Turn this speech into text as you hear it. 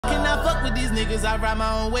fuck with these niggas, I ride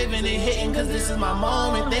my own wave and they hitting cause this is my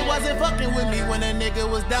moment. They wasn't fucking with me when a nigga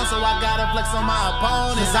was down, so I gotta flex on my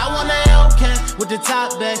opponents. I want a Hellcat with the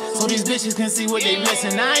top back, so these bitches can see what they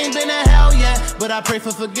missing. I ain't been to hell yet, but I pray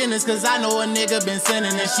for forgiveness, cause I know a nigga been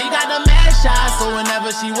sinning. And she got the mad shot, so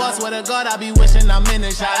whenever she walks with a God, I be wishing I'm in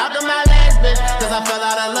it. Shout out to my last bitch, cause I fell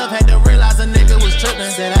out of love, had to realize a nigga was tripping.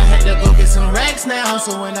 Said I had to go get some racks now,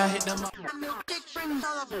 so when I hit them up.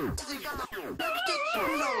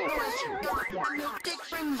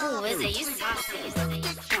 Oh, is it? You saucy.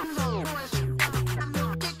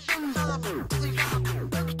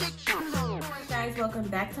 Guys, welcome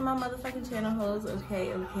back to my motherfucking channel, hoes.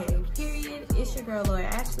 Okay, period. It's your girl Laura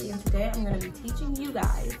Ashley, and today I'm gonna be teaching you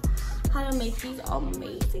guys how to make these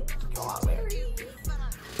amazing strawberries.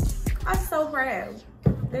 I'm so proud.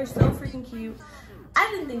 They're so freaking cute. I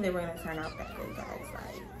didn't think they were gonna turn out that good, guys.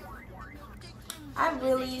 Like, I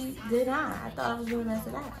really did not. I thought I was gonna mess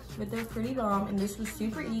it up, but they're pretty bomb, and this was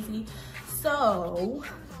super easy. So,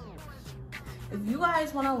 if you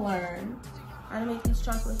guys want to learn how to make these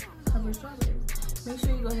chocolate covered strawberries, make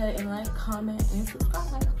sure you go ahead and like, comment, and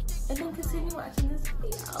subscribe, and then continue watching this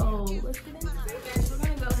video. Let's get into it. Guys, we're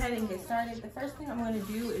gonna go ahead and get started. The first thing I'm gonna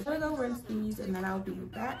do is I'm gonna go rinse these, and then I'll be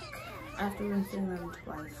back after rinsing them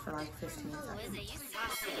twice for like 15 seconds.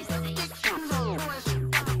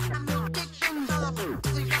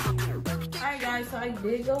 Alright guys, so I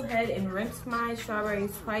did go ahead and rinse my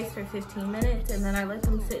strawberries twice for 15 minutes, and then I let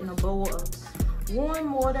them sit in a bowl of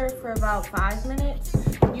warm water for about 5 minutes.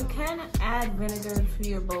 You can add vinegar to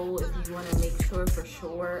your bowl if you want to make sure for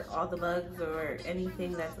sure all the bugs or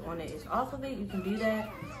anything that's on it is off of it. You can do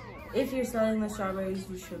that. If you're selling the strawberries,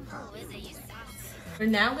 you should probably do that. We're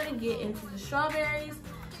now going to get into the strawberries.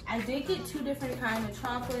 I did get two different kinds of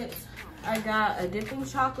chocolates. I got a dipping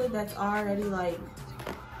chocolate that's already like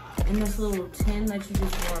in this little tin that you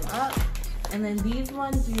just warm up. And then these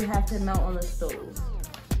ones you have to melt on the stove.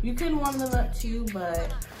 You can warm them up too,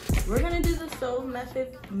 but we're going to do the stove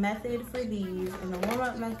method for these and the warm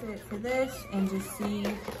up method for this, and just see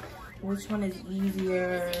which one is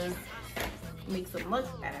easier, makes them look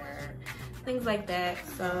better, things like that.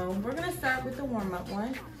 So we're going to start with the warm up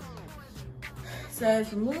one.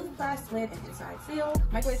 Says remove glass lid and inside seal.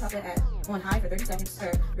 Microwave chocolate on high for 30 seconds.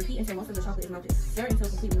 Stir. Repeat until most of the chocolate is melted. Stir until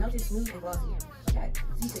completely melted, smooth, and glossy. Okay.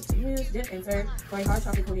 C6 to use. Dip and serve for a hard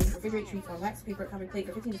chocolate coating. Refrigerate treats on wax paper covered plate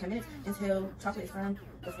for 15 to 10 minutes until chocolate is firm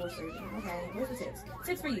before serving. Okay. Here's the tips.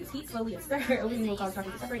 Tips for use. Heat slowly and stir. Overheating will cause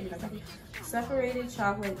chocolate to separate. Separated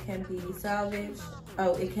chocolate can be salvaged.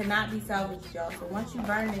 Oh, it cannot be salvaged, y'all. So once you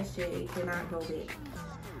burn this shit, it cannot go big.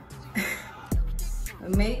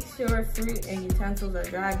 Make sure fruit and utensils are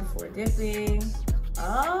dry before dipping.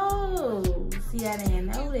 Oh, see, I didn't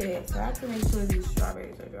know that. So I have to make sure these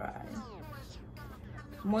strawberries are dry.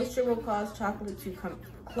 Moisture will cause chocolate to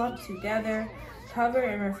clump together. Cover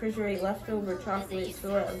and refrigerate leftover chocolate.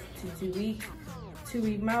 Store up to 2 weeks. To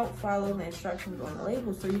remelt, follow the instructions on the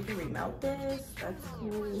label. So you can remelt this. That's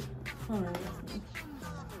cool. Hold on, that's me.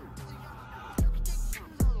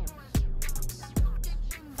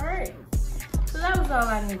 All right. So that was all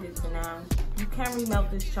I needed to know. You can remelt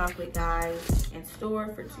this chocolate, guys, and store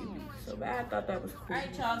for 2 weeks. So I thought that was cool. All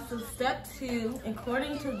right, y'all. So step 2,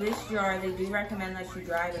 according to this jar, they do recommend that you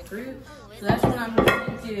dry the fruit. So that's what I'm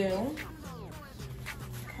going to do.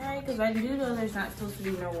 Okay, because I do know there's not supposed to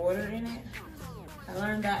be no water in it. I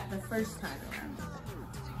learned that the first time around.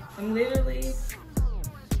 I'm literally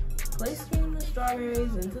placing the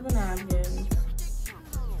strawberries into the napkins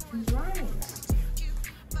and drying them.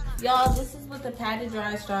 Y'all, this is what the packed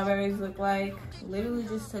dry strawberries look like. Literally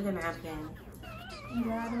just took a napkin and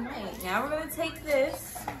dried them right. Now we're gonna take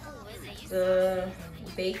this, the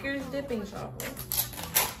Baker's dipping chocolate,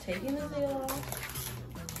 taking the seal off.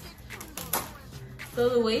 So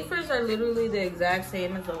the wafers are literally the exact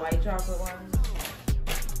same as the white chocolate ones.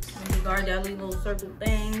 These are deli little circle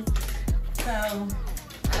things. So,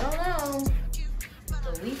 I don't know.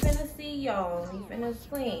 But we finna see, y'all. We finna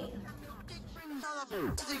swing.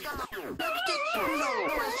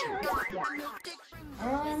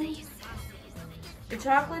 The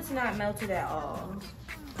chocolate's not melted at all.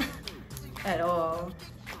 At all.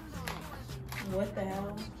 What the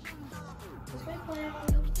hell? Is that playing?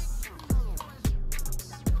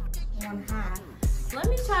 On high. Let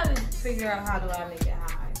me try to figure out how do I make it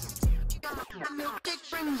high.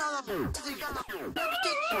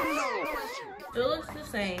 Still looks the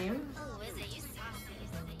same.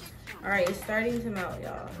 Alright, it's starting to melt,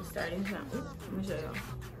 y'all. It's starting to melt. Oops, let me show y'all.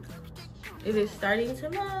 It is starting to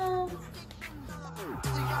melt.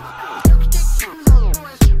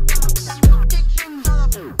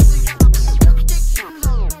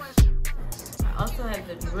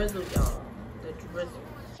 the drizzle, y'all. The drizzle.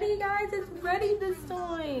 Hey guys, it's ready this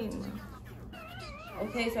time.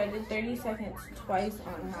 Okay, so I did 30 seconds twice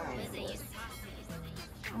on high.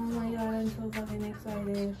 Oh my god, I'm so fucking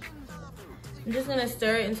excited. I'm just gonna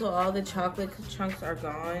stir it until all the chocolate chunks are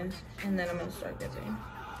gone, and then I'm gonna start dipping.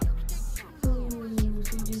 Ooh,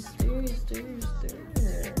 so you just stir, stir,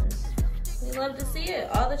 stir. We love to see it.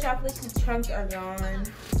 All the chocolate chunks are gone.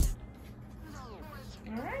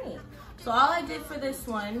 All right. So all I did for this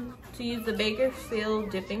one, to use the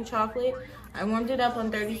Bakersfield dipping chocolate, I warmed it up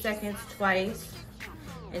on 30 seconds twice.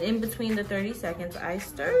 And in between the 30 seconds, I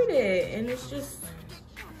stirred it. And it's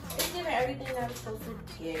giving everything that it's supposed to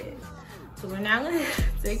give. So we're now gonna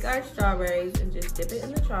take our strawberries and just dip it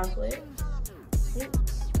in the chocolate.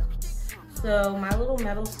 So my little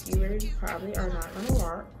metal skewers probably are not gonna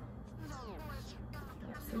work.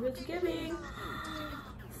 Let's see what's giving.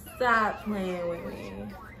 Stop playing with me.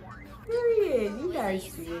 Period. You guys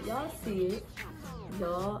see it. Y'all see it.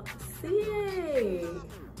 Y'all see it.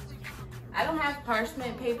 I don't have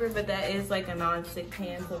parchment paper, but that is like a non-stick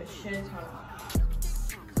pan, so it should come out.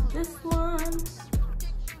 This one.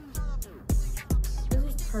 This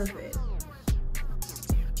is perfect.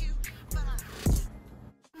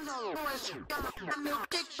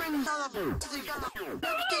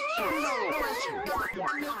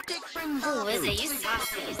 Who is it? You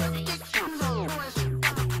saucy.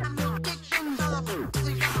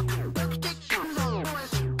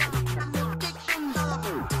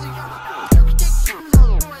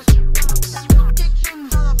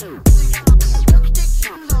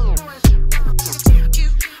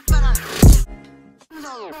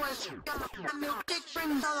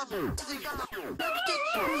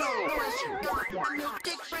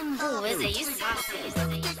 Who is it? You saucy.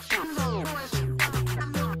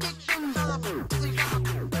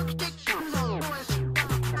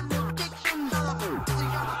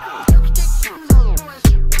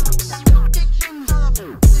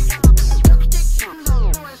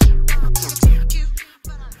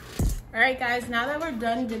 Alright guys, now that we're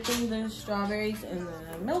done dipping the strawberries in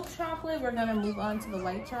the milk chocolate, we're gonna move on to the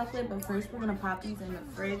white chocolate. But first we're gonna pop these in the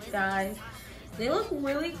fridge, guys. They look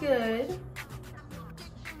really good.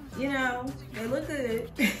 You know, they look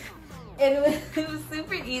good. And it was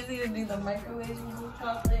super easy to do the microwave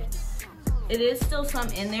chocolate. It is still some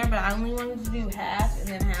in there, but I only wanted to do half and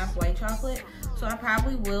then half white chocolate. So I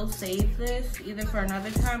probably will save this either for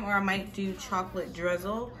another time, or I might do chocolate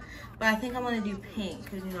drizzle. But I think I'm gonna do pink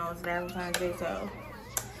because, you know, it's Valentine's Day, so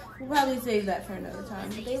we'll probably save that for another time.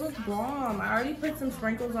 But they look bomb. I already put some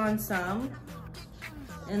sprinkles on some.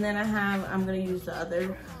 And then I'm gonna use the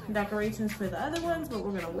other decorations for the other ones, but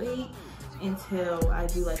we're gonna wait until I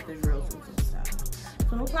do like the drizzles and stuff.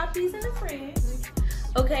 So we'll pop these in the fridge.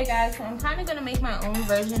 Okay guys, so I'm kind of gonna make my own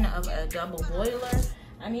version of a double boiler.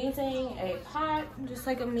 I'm using a pot, just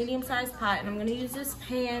like a medium-sized pot, and I'm gonna use this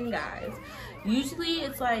pan, guys. Usually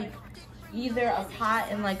it's like either a pot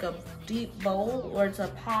in like a deep bowl, or it's a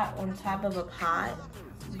pot on top of a pot,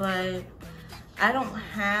 but I don't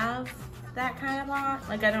have that kind of pot.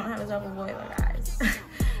 Like, I don't have a double boiler, guys.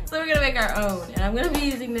 So we're gonna make our own, and I'm gonna be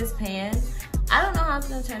using this pan. I don't know how it's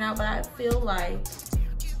gonna turn out, but I feel like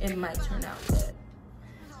it might turn out good.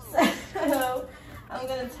 So I'm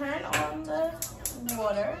gonna turn on the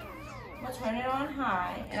water. I'm gonna turn it on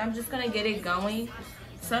high, and I'm just gonna get it going.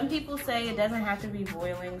 Some people say it doesn't have to be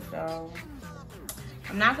boiling, so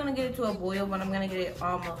I'm not gonna get it to a boil, but I'm gonna get it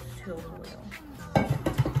almost to a boil.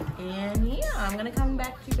 And yeah, I'm gonna come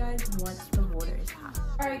back to you guys once the water is hot.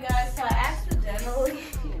 All right guys, so I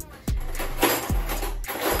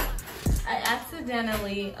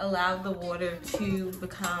accidentally allowed the water to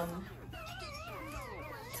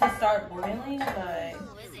start boiling, but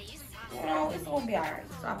you know, it's gonna be all right.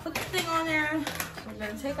 So I put the thing on there. We're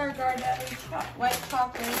gonna take our Gardelli white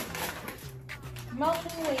chocolate,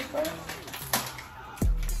 melting wafer.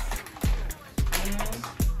 And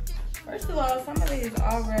first of all, some of these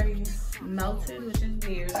already melted, which is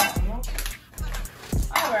weird.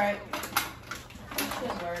 All right, this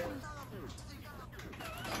should work.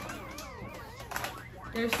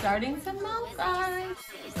 They're starting to melt, guys.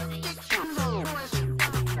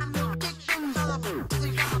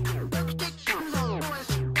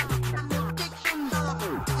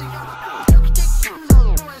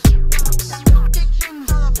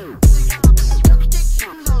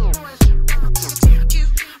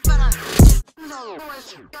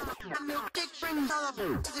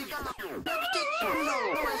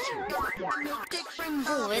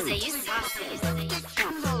 Who is it? You saucy.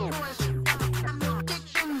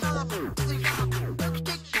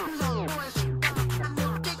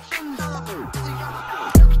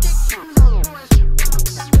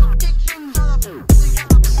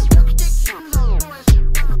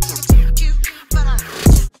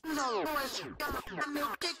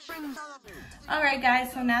 Alright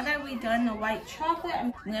guys, so now that we've done the white chocolate,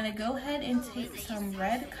 I'm gonna go ahead and take some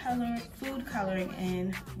red food coloring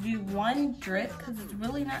and do one drip because it's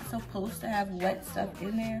really not supposed to have wet stuff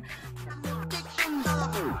in there.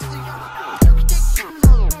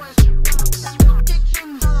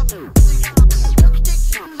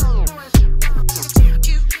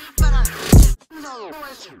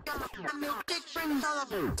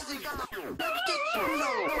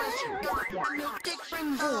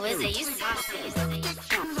 Oh, is it you saucy?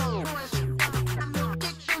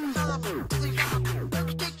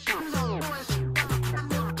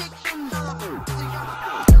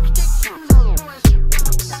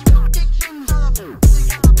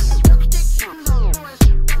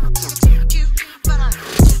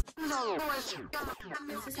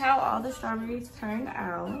 This is how all the strawberries turned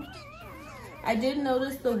out. I did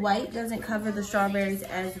notice the white doesn't cover the strawberries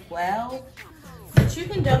as well, but you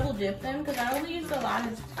can double dip them because I only used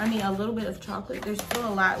a little bit of chocolate. There's still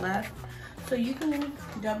a lot left, so you can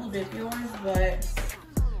double dip yours, but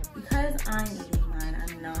because I'm eating mine,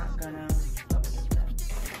 I'm not gonna double dip them.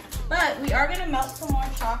 But we are gonna melt some more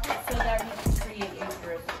chocolate so that we can create a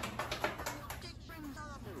drizzle.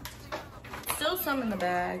 Still some in the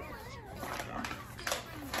bag.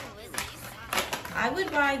 I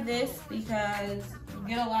would buy this because you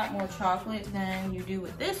get a lot more chocolate than you do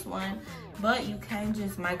with this one, but you can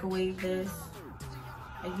just microwave this.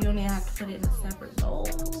 Like, you don't even have to put it in a separate bowl.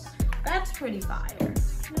 That's pretty fire,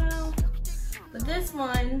 you know? But this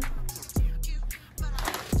one,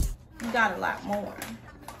 you got a lot more.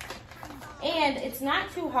 And it's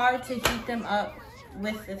not too hard to heat them up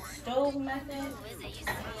with the stove method.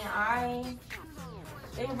 And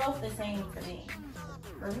they were both the same for me.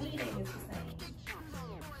 For me, they were the same.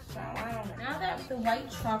 So I don't know. Now that the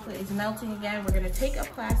white chocolate is melting again, we're gonna take a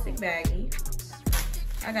plastic baggie.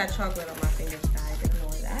 I got chocolate on my fingers, guys,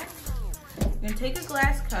 ignore that. You're gonna take a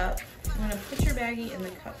glass cup. You're gonna put your baggie in the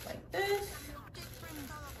cup like this.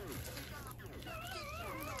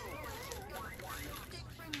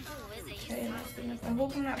 Okay, and that's enough. I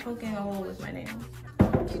hope I'm not poking a hole with my nails.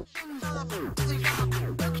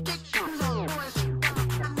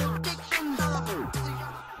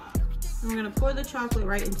 I'm gonna pour the chocolate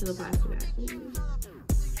right into the plastic bag. Ooh.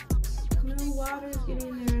 No water's getting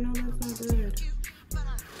in there. I know that's not good.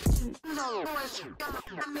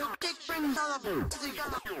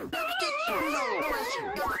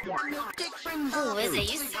 Oh, is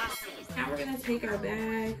it you saucy? Now we're gonna take our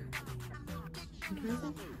bag.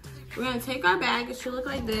 We're gonna take our bag. It should look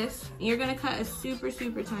like this. You're gonna cut a super,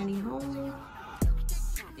 super tiny hole.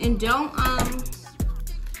 And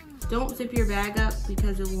don't zip your bag up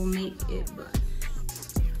because it will make it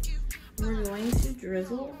bust. We're going to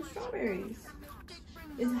drizzle the strawberries.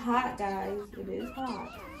 It's hot, guys. It is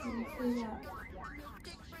hot. Let me see that.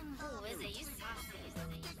 Oh, is it you saucy?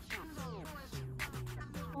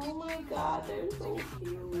 Oh my God, they're so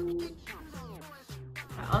cute.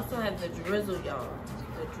 I also have the drizzle, y'all.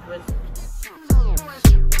 The drizzle.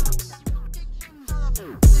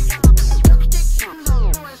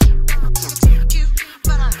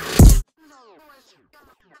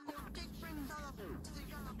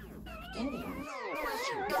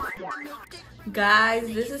 Guys,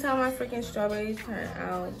 this is how my freaking strawberries turn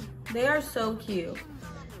out. They are so cute.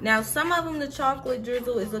 Now, some of them, the chocolate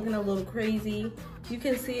drizzle is looking a little crazy. You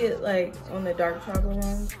can see it like on the dark chocolate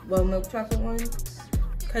ones, well, milk chocolate ones,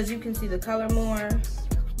 because you can see the color more.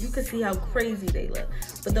 You can see how crazy they look.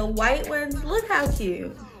 But the white ones, look how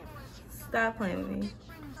cute. Stop playing with me.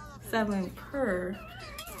 Stop playing with her.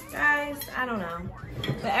 Guys, I don't know.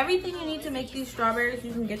 But everything you need to make these strawberries,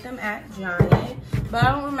 you can get them at Giant. But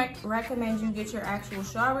I don't recommend you get your actual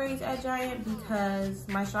strawberries at Giant because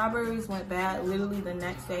my strawberries went bad literally the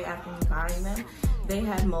next day after me buying them. They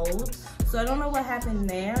had mold. So I don't know what happened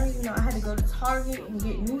there. You know, I had to go to Target and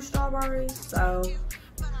get new strawberries. So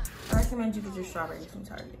I recommend you get your strawberries from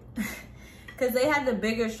Target. Because they had the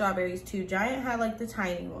bigger strawberries too. Giant had like the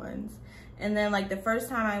tiny ones. And then like the first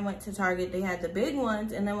time I went to Target, they had the big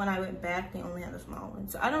ones. And then when I went back, they only had the small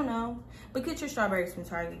ones. So I don't know. But get your strawberries from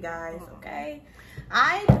Target, guys, okay?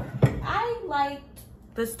 I liked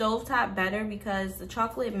the stovetop better because the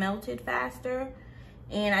chocolate melted faster.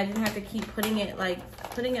 And I didn't have to keep putting it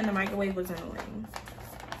in the microwave was annoying.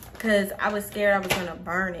 Because I was scared I was going to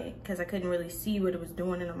burn it because I couldn't really see what it was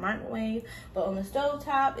doing in the microwave. But on the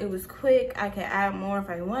stovetop, it was quick. I could add more if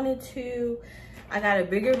I wanted to. I got a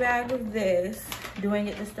bigger bag of this, doing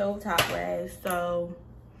it the stovetop way. So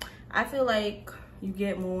I feel like you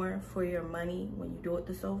get more for your money when you do it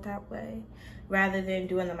the stovetop way rather than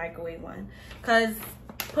doing the microwave one. Because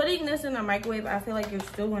putting this in the microwave, I feel like you're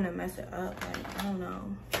still going to mess it up. Like, I don't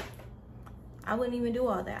know. I wouldn't even do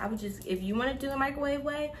all that. I would just, if you want to do the microwave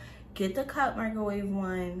way, get the cup microwave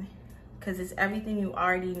one, because it's everything you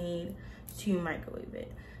already need to microwave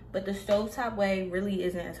it. But the stovetop way really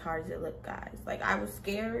isn't as hard as it looked, guys. Like, I was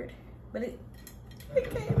scared, but it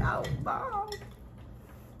came out bomb.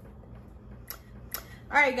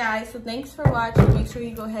 Alright guys, so thanks for watching. Make sure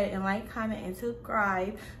you go ahead and like, comment, and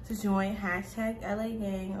subscribe to join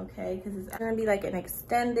 #LAGang, okay? Because it's gonna be like an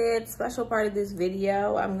extended special part of this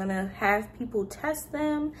video. I'm gonna have people test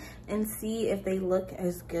them and see if they look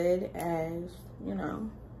as good as, you know,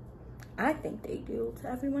 I think they do to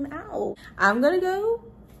everyone else. I'm gonna go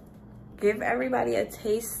give everybody a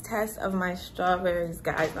taste test of my strawberries,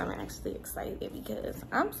 guys. I'm actually excited because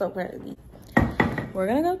I'm so proud of these. We're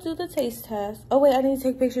gonna go do the taste test. Oh wait, I need to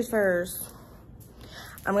take pictures first.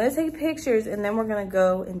 I'm gonna take pictures and then we're gonna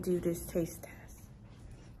go and do this taste test.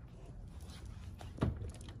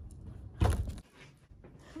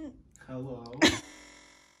 Hello.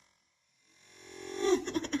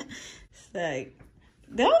 It's like,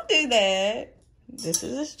 don't do that. This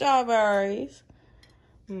is the strawberries.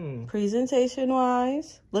 Presentation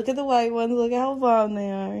wise, look at the white ones. Look at how bomb they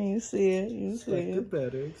are. You see it. You see it.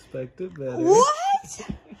 Expected better. What?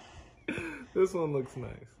 This one looks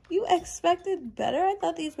nice. You expected better? I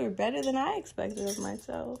thought these were better than I expected of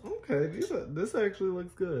myself. Okay, this actually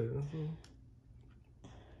looks good.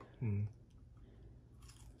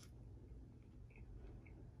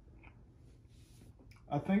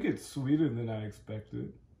 I think it's sweeter than I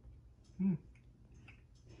expected.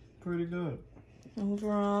 Pretty good.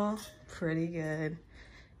 Overall, pretty good.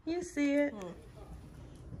 You see it.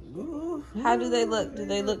 How do they look? Do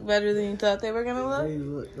they look better than you thought they were gonna look? They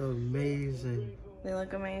look amazing. They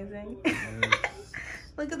look amazing. Yes.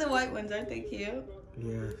 Look at the white ones. Aren't they cute?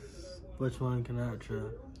 Yes. Which one can I try?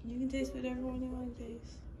 You can taste whatever one you want to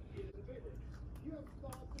taste.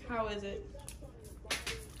 How is it?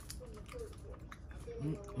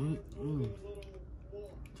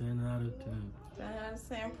 10 out of 10. 10 out of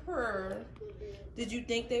 10 per. Did you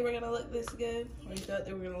think they were gonna look this good, or you thought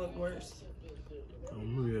they were gonna look worse?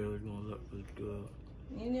 I'm really gonna look this good.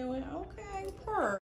 You knew it. Okay, per.